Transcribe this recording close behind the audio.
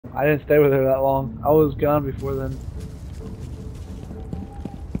I didn't stay with her that long. I was gone before then.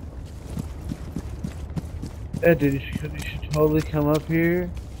 Yeah, dude, you should totally come up here.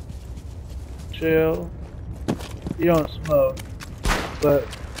 Chill. You don't smoke, but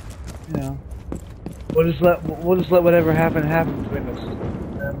you know, we'll just let whatever happen between us.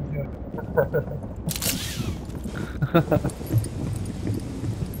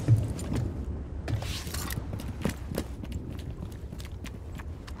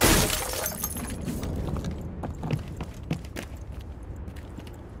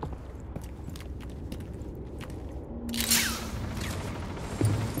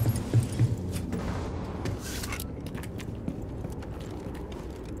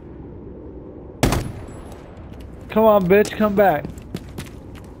 Come on, bitch, come back.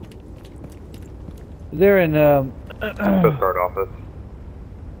 They're in, Coast Guard office.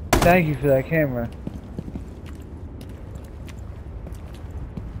 Thank you for that camera.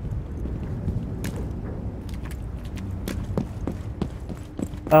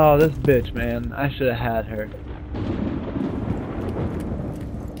 Oh, this bitch, man. I should have had her.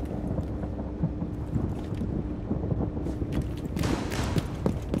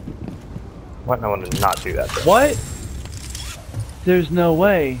 Why no one did not do that? Though? What? There's no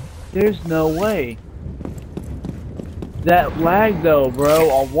way. There's no way. That lag though, bro,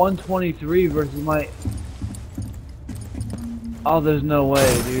 on 123 versus my... Oh, there's no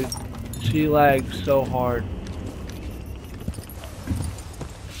way, dude. She lagged so hard.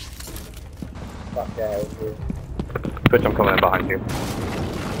 Fuck yeah, dude. Bitch, I'm coming in behind you.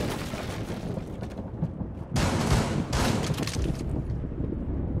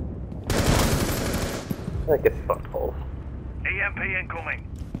 That gets fucked full. EMP incoming.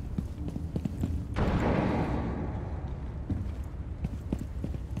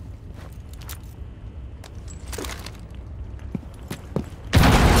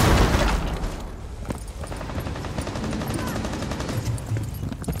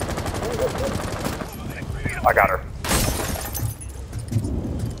 I got her.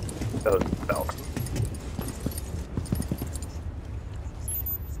 That was Bell.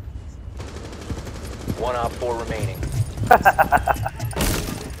 One op 4 remaining.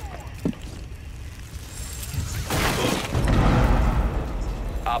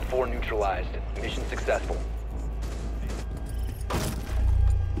 Op 4 neutralized. Mission successful.